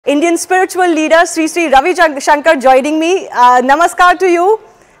Indian spiritual leader Sri Ravi Shankar joining me. Namaskar to you,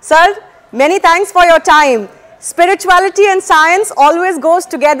 sir. Many thanks for your time. Spirituality and science always goes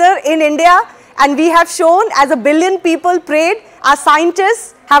together in India, and we have shown as 1 billion people prayed, our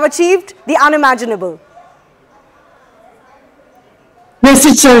scientists have achieved the unimaginable. Yes,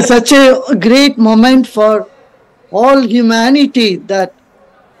 it's such a great moment for all humanity that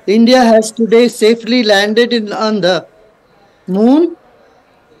India has today safely landed on the moon.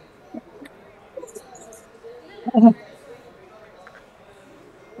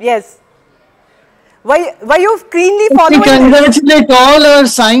 Yes. Were you keenly We following this? congratulate all our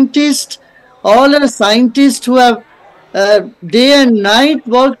scientists who have day and night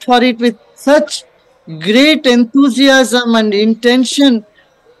worked for it with such great enthusiasm and intention,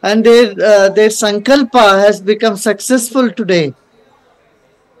 and their sankalpa has become successful today.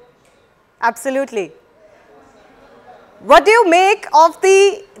 Absolutely. What do you make of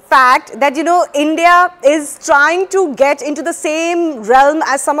the fact that, India is trying to get into the same realm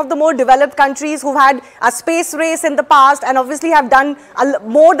as some of the more developed countries who've had a space race in the past and obviously have done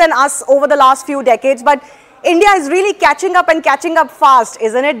more than us over the last few decades, but India is really catching up and catching up fast,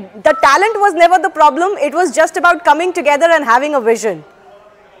 isn't it? The talent was never the problem. It was just about coming together and having a vision.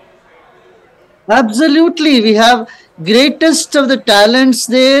 Absolutely, we have greatest of the talents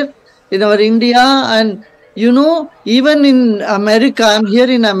there in our India, and even in America, I'm here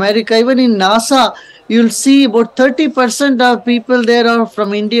in America, even in NASA, you'll see about 30% of people there are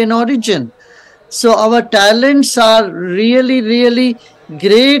from Indian origin. So our talents are really, really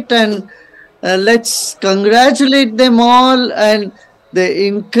great, and let's congratulate them all, and the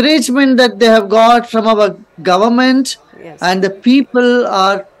encouragement that they have got from our government. Yes. And the people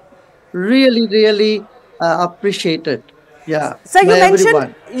are really, really appreciated. Yeah. So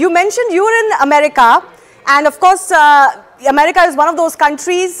everyone. you mentioned you were in America, and of course, America is one of those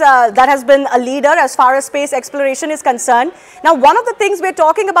countries that has been a leader as far as space exploration is concerned. Now, one of the things we're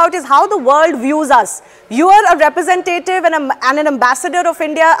talking about is how the world views us. You are a representative and an ambassador of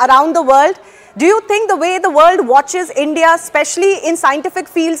India around the world. Do you think the way the world watches India, especially in scientific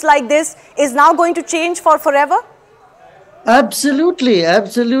fields like this, is now going to change for forever? Absolutely,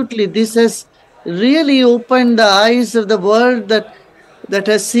 absolutely. This has really opened the eyes of the world that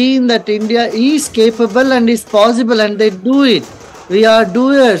has seen that India is capable and is possible, and they do it. We are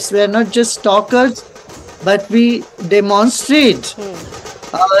doers. We are not just talkers, but we demonstrate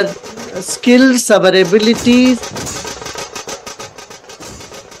our skills, our abilities.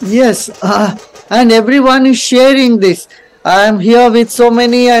 Yes, and everyone is sharing this. I am here with so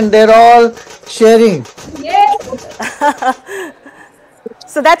many, and they're all sharing.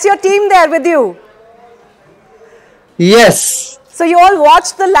 So that's your team there with you? Yes. So you all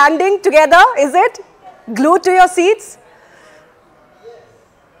watched the landing together, is it? Glued to your seats?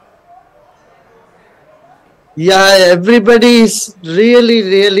 Yeah, everybody is really,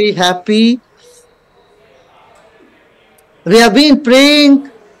 really happy. We have been praying,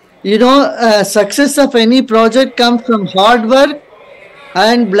 success of any project comes from hard work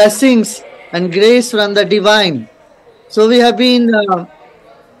and blessings and grace from the divine. So we have been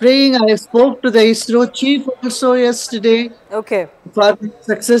praying. I spoke to the ISRO chief also yesterday. Okay. For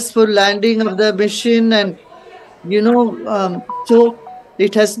successful landing of the mission, and so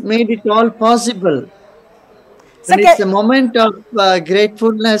it has made it all possible. So and it's a moment of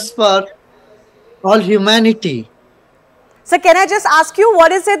gratefulness for all humanity. So can I just ask you,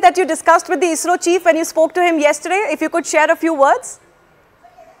 what is it that you discussed with the ISRO chief when you spoke to him yesterday? If you could share a few words.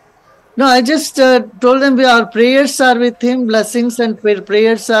 No, I just told them our prayers are with him, blessings and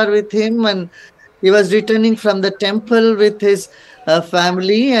prayers are with him, and he was returning from the temple with his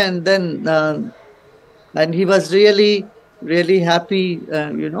family, and then and he was really, really happy,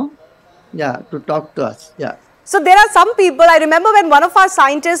 to talk to us. Yeah. So there are some people, I remember when one of our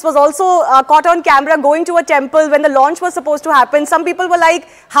scientists was also caught on camera going to a temple when the launch was supposed to happen. Some people were like,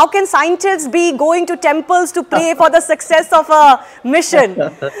 how can scientists be going to temples to pray for the success of a mission?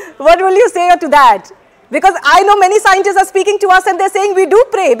 What will you say to that? Because I know many scientists are speaking to us and they're saying we do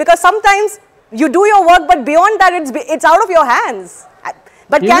pray, because sometimes you do your work, but beyond that, it's out of your hands.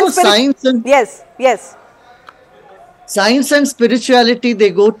 But science and yes. Science and spirituality, they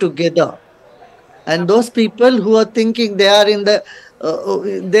go together. And those people who are thinking they are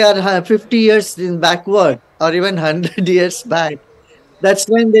they are 50 years in backward or even 100 years back, that's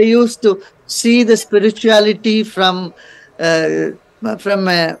when they used to see the spirituality from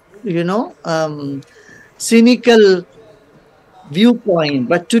cynical viewpoint.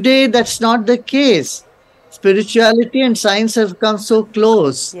 But today that's not the case. Spirituality and science have come so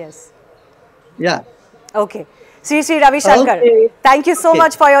close. Yes. Yeah. Okay. Sri Ravi Shankar, Okay. thank you so Okay.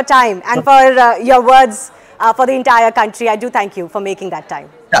 much for your time and for your words for the entire country. I do thank you for making that time.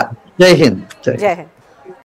 Yeah. Jai Hind. Jai Hind. Jai Hind.